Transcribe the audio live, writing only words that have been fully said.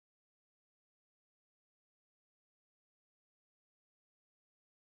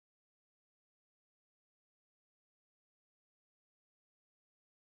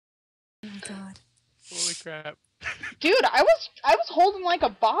god. Holy crap. Dude, I was holding like a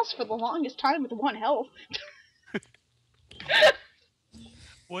boss for the longest time with 1 health.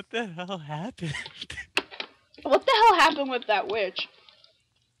 What the hell happened? What the hell happened with that witch?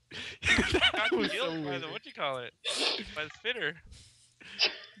 That Got was killed so by weird. the whatchamacallit? By the spitter.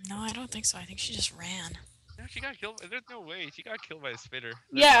 No, I don't think so. I think she just ran. No, she got killed. There's no way. She got killed by the spitter.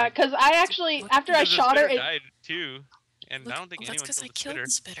 Yeah, because I actually, after I Because the shot her, spitter it... died too. And Look, I don't think well, anyone that's because killed I the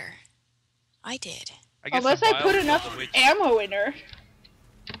killed spitter. the spitter. I did. I guess Unless the I vial put killed enough the witch, ammo in her. or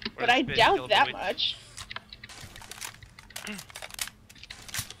But the I spit doubt killed the that witch. much.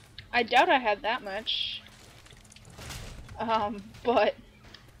 I doubt I had that much. But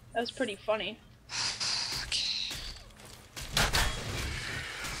that was pretty funny. Okay.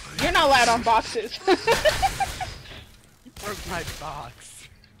 You're not allowed on boxes. You broke my box.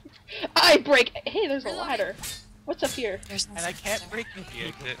 I break. Hey, there's a ladder. What's up here? There's And I can't break the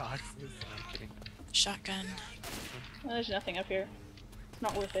Yeah, paper boxes. No, I'm kidding. shotgun. Oh, there's nothing up here. It's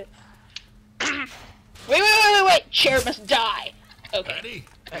not worth it. Wait! Chair must die. Okay. Ready?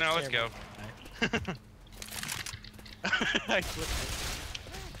 No, let's go. I flipped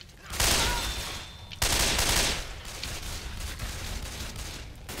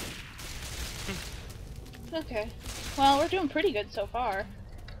Okay. Well, we're doing pretty good so far.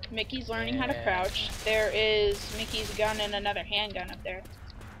 Mickey's learning how to crouch. There is Mickey's gun and another handgun up there.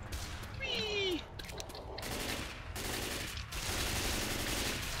 Whee!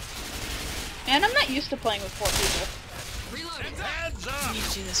 And I'm not used to playing with 4 people. Reloading. Heads I up. need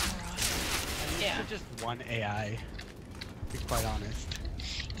to do this more often. it. Yeah. It's just one AI. To be quite honest.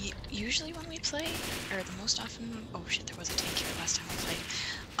 Usually when we play, or the most often, oh shit, there was a tank here last time we played.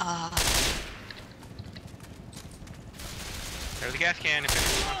 There's a gas can if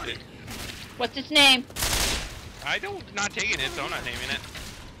anyone wants it. What's its name? I don't, not taking it, so I'm not naming it.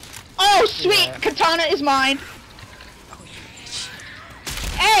 Oh, sweet! Yeah. Katana is mine! Oh, you bitch.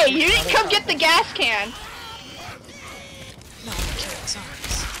 Hey, you didn't come get the gas can! No, I'm killing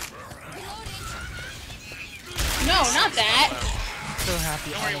zombies. No, not that! So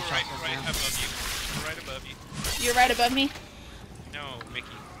happy. Don't worry, I we're shot right the man. above you. We're right above you. You're right above me? No,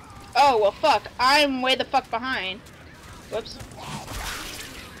 Mickey. Oh, well fuck. I'm way the fuck behind. Whoops.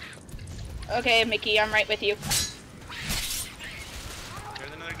 Okay, Mickey, I'm right with you.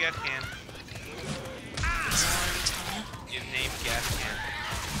 There's another gas can. Sorry, Tana. His name's gas can.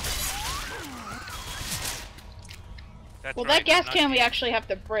 That's Well, right, that gas not can we you. actually have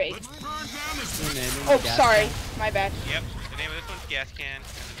to break. Let's burn down this Your name is Oh, Gas sorry. Can. My bad. Yep, the name of this one's gas can, and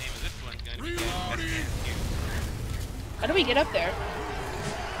the name of this one's gonna be gas can. How do we get up there?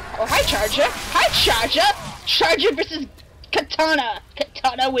 Oh, hi, Charger! Hi, Charger! Charger versus Katana!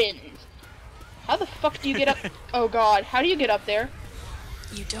 Katana wins! How the fuck do you get up? Oh god, how do you get up there?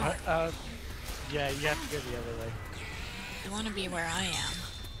 You don't. Yeah, you have to go the other way. You want to be where I am,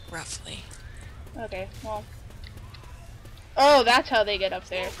 roughly. Okay, well. Oh, that's how they get up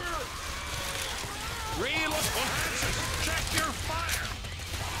there. Reload. Check your fire.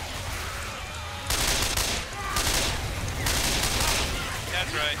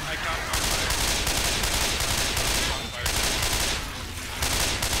 That's right, I caught him on fire.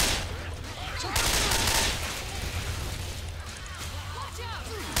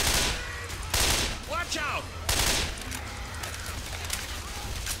 Watch out.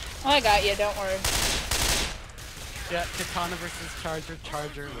 Oh, I got you, don't worry. Yeah, Katana versus Charger.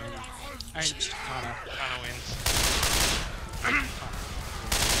 Charger wins. I mean, Katana. Kinda wins.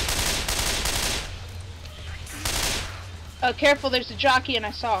 Oh, careful, there's a jockey and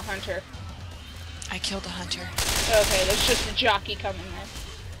I saw a hunter. I killed a hunter. Okay, there's just a jockey coming there.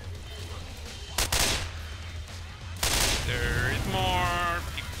 There is more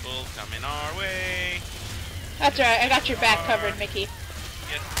people coming our way. That's alright, I got your back covered, Mickey.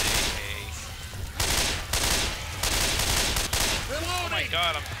 Yes, they. Oh my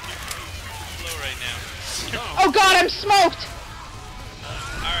god, I'm super slow right now. Oh god, I'm smoked!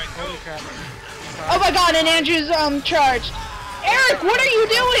 Alright, Holy go. crap. Oh my god, and Andrew's, charged. Eric, what are you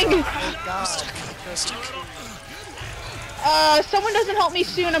doing? Oh god. Someone doesn't help me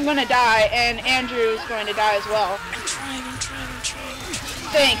soon, I'm gonna die, and Andrew's going to die as well. I'm trying.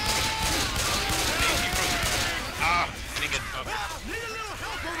 Thanks. Ah, I didn't get smoked.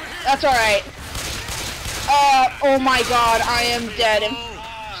 That's alright. Oh my god, I am dead and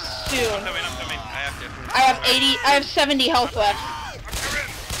soon. I'm coming. I have to. I have 70 health left. I'm coming.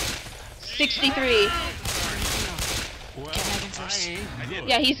 63. Get Megan first. I did.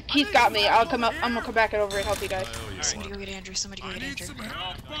 Yeah, he's got me. I'm gonna come back over and help you guys. Somebody go get Andrew. Somebody go get Andrew. I need some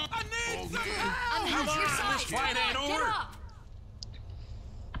help. Come on, this fight ain't over.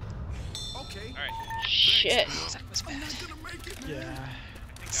 okay? Alright. Shit. That was bad. Yeah.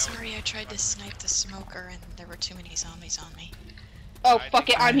 Sorry, I tried to snipe the smoker and there were too many zombies on me. Oh, I fuck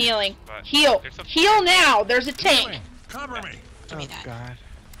think it, I'm healing. but Heal. there's some- Heal now. There's a tank. Healing. Cover me. Give me Oh that. god.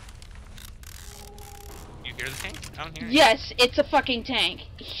 You hear the tank? I don't hear it. Yes, it's a fucking tank.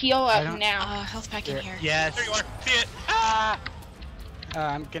 Heal I up don't- now. Health pack in here. Yes. There you are. See it. Ah!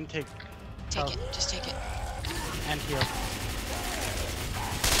 I'm gonna take Take health it. Just take it. and heal.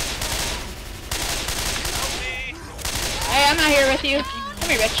 Help me. Hey, I'm not here with you. Come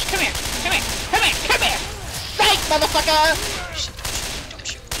here, bitch. Come here. Come here. Come here. Come here. Psych, motherfucker. Don't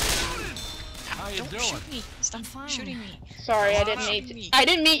shoot. How you Don't doing? shoot me. Stop shooting me. Sorry, I didn't meet. I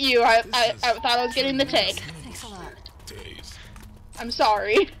didn't meet you. I thought I was getting the tank. Thanks a lot. Days. I'm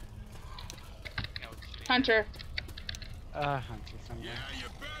sorry. Hunter. Hunter somewhere. Yeah, you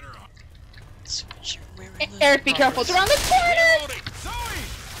better. Switch where Eric, be careful. It's around the corner. Reloading. Zoe!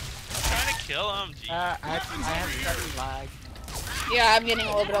 I'm trying to kill him. Jeez. I have sudden lag. Yeah, I'm getting a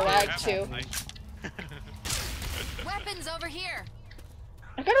little bit of lag too. Weapons over here.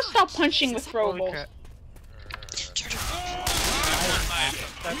 I gotta stop punching with Holy throwables. crap. Charger.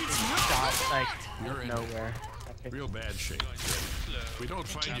 That's a shot, like, You're in nowhere. Okay. real bad shape. If we don't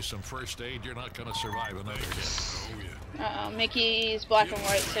find you some first aid, you're not gonna survive another hit. Oh yeah. Mickey's black and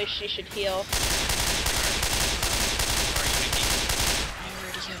white, so she should heal. I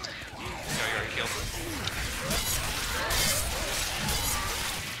already healed. You already killed him.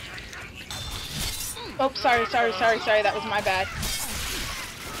 Oh, sorry. That was my bad.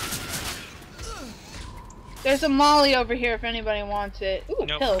 There's a molly over here if anybody wants it. Ooh,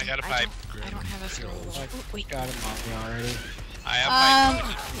 Nope, pills. I got a I pipe. don't have a throwable. Oh, wait, Got him on me already. I have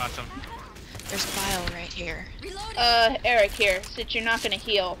pipe. Awesome. there's a vial right here. Reloading. Eric, here, since you're not gonna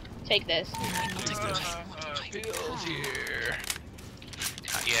heal, take this. I'll take the pipe. I want the pipe. Pills here.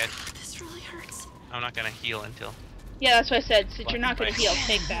 Not yet. This really hurts. I'm not gonna heal until. Yeah, that's what I said. Since you're not gonna heal,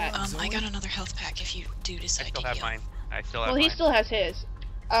 take that. I got another health pack if you do I decide still to have heal. mine. I still have Well, mine. he still has his.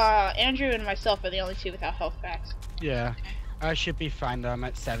 Andrew and myself are the only two without health packs. Yeah. I should be fine though, I'm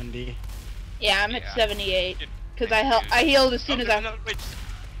at 70. Yeah, I'm at Yeah. 78. Good. Because Thank I you. healed as soon Oh, as there's I... another witch.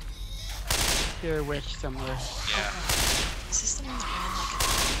 Here, a witch somewhere. Yeah. Is this the one that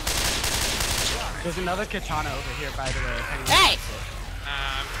ran There's another katana over here, by the way. if anyone Hey! wants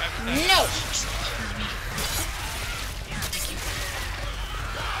it. No! Thank you.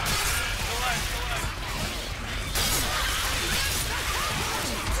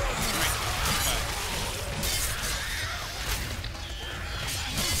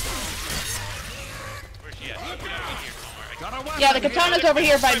 Where's she at? She's right here somewhere. Got a weapon. Yeah, the katana's over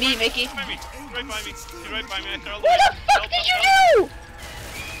here by me, Mickey. Right by me. She's right by me. She's right by me. I saw her. What the fuck did you do?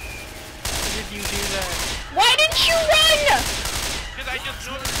 Did you do that? Why didn't you run? Because I just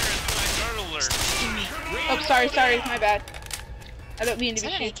noticed her as soon as I startled her. Oh, sorry, my bad. I don't mean Is to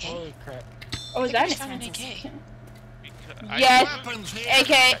be that an shit. AK? Holy crap. Oh, is I that just it? found an AK. Because Yes. Weapons here.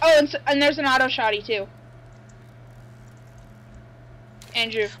 AK. Oh, and there's an auto shotty too.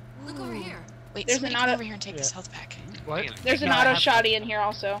 Andrew, Look over here. Wait, There's somebody an come auto- over here and take this health pack. What? there's an No, I auto have- shotty in here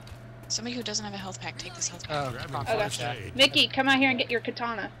also. Somebody who doesn't have a health pack, take this health pack. Oh, Grabbing fuck, Okay. first yeah. aid. Mickey, come out here and get your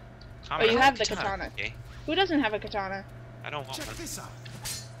katana. Oh, you have the katana. Okay. Who doesn't have a katana? I don't want one. this out.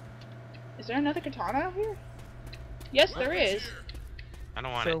 Is there another katana out here? Yes, there is. I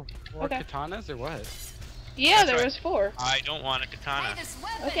don't want it. So, more Okay. katanas or what? Yeah, That's there right. was 4. I don't want a Hey, katana. this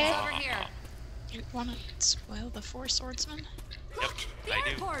weapon Okay. over here. You wanna spoil the 4 swordsmen? Yep, The I do.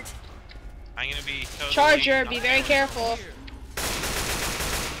 airport. I'm gonna be totally... Charger, be very careful.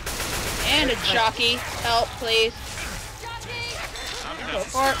 And a jockey. Help, please. I'm Go done.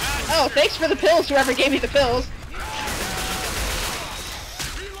 for it. Oh, thanks for the pills, whoever gave me the pills.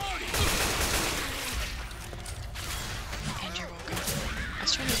 And you're welcome. I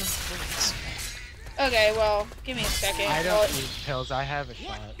was trying to run through this. Okay, well, give me a second. I Well, don't need pills, I have a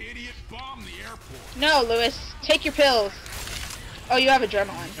shot. Idiot bombed the airport. no, Lewis, take your pills. Oh, you have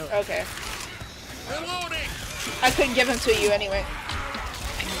adrenaline. Okay. Reloading. I couldn't give them to you anyway.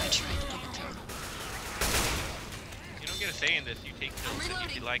 I know I tried to give it to him. You don't get a say in this. You take pills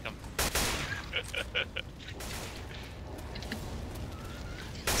if you like them.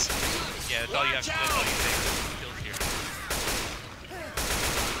 Yeah, that's all you have to do. That's all you take. Pills here.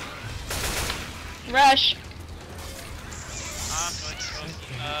 Rush.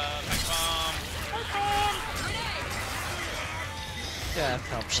 My bomb. Yeah, that's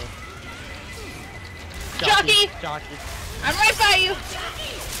helpful. Jockey! Jockey. I'm right by you.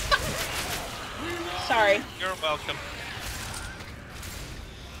 Sorry. You're welcome.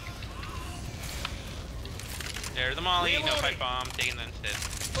 There's the molly. No pipe bomb. Taking that instead.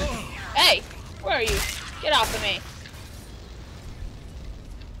 Hey, where are you? Get off of me.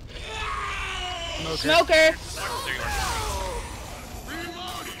 Smoker! There you are.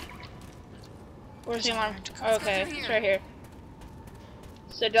 Where's the alarm? Okay, it's right here.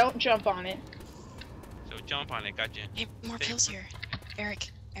 So don't jump on it. So jump on it, gotcha. Hey, more pills here. Eric,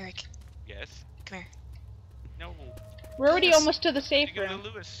 Yes. come here. No. We're already Lewis. almost to the safe You go to room.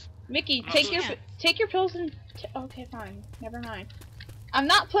 Lewis. Mickey, I'm not take your doing take your pills and. Okay, fine. Never mind. I'm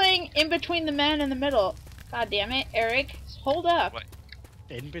not playing in between the man and the middle. God damn it, Eric. Hold up. What?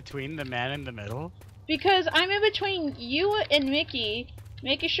 In between the man in the middle? Because I'm in between you and Mickey,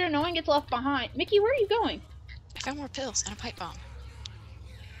 making sure no one gets left behind. Mickey, where are you going? I found more pills and a pipe bomb.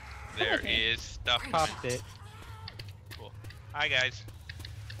 There with me. is stuff. Popped it. Cool. Hi guys.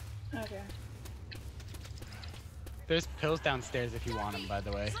 Okay. There's pills downstairs if you want them, by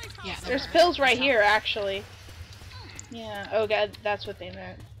the way. Yeah, There's pills right here, actually. Yeah. Oh god, that's what they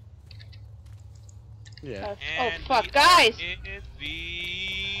meant. Yeah. Oh And fuck, we guys! are in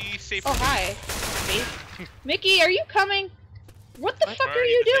the safe Oh room. hi. Mickey, are you coming? What the What? fuck We're are already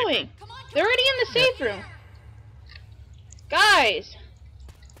you in the safe doing? They're already in the safe room. Guys!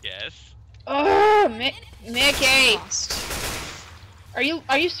 Yes. Oh, Mickey! Lost. Are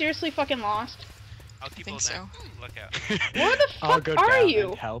you seriously fucking lost? I'll keep Think on so. that. Look out. Where the I'll fuck go are down you?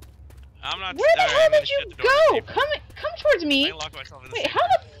 and help. I'm not. Where the alright, hell I'm gonna did you shut the door on the go? safe Come towards room. me. I locked myself in the Wait, safe how room.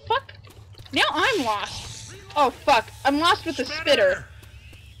 the fuck? Now I'm lost. Oh fuck, I'm lost with the spitter.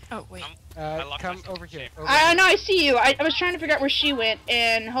 Oh wait. I locked Come myself over in the here. safe room. Over I here. know, I see you. I was trying to figure out where she went,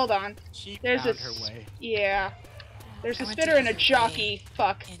 and hold on. She There's found a her way. Yeah. There's I a went spitter the and a other jockey.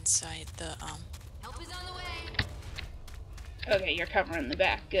 Fuck. Inside the Help is on the way. Okay, you're covering the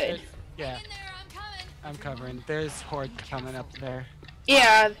back. Good. There's- yeah, In there, I'm coming. I'm covering. There's Horde coming up there.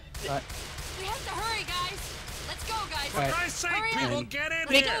 Yeah. But We have to hurry, guys. Let's go, guys. Right. I say, Hurry up. people, get in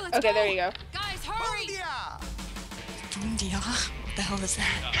Mick- here! Let's okay, go. there you go. Guys, hurry. India. What the hell is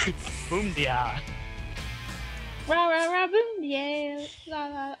that? boom dia. Rah rah rah boom, yeah, la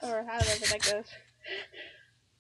la, or however that goes.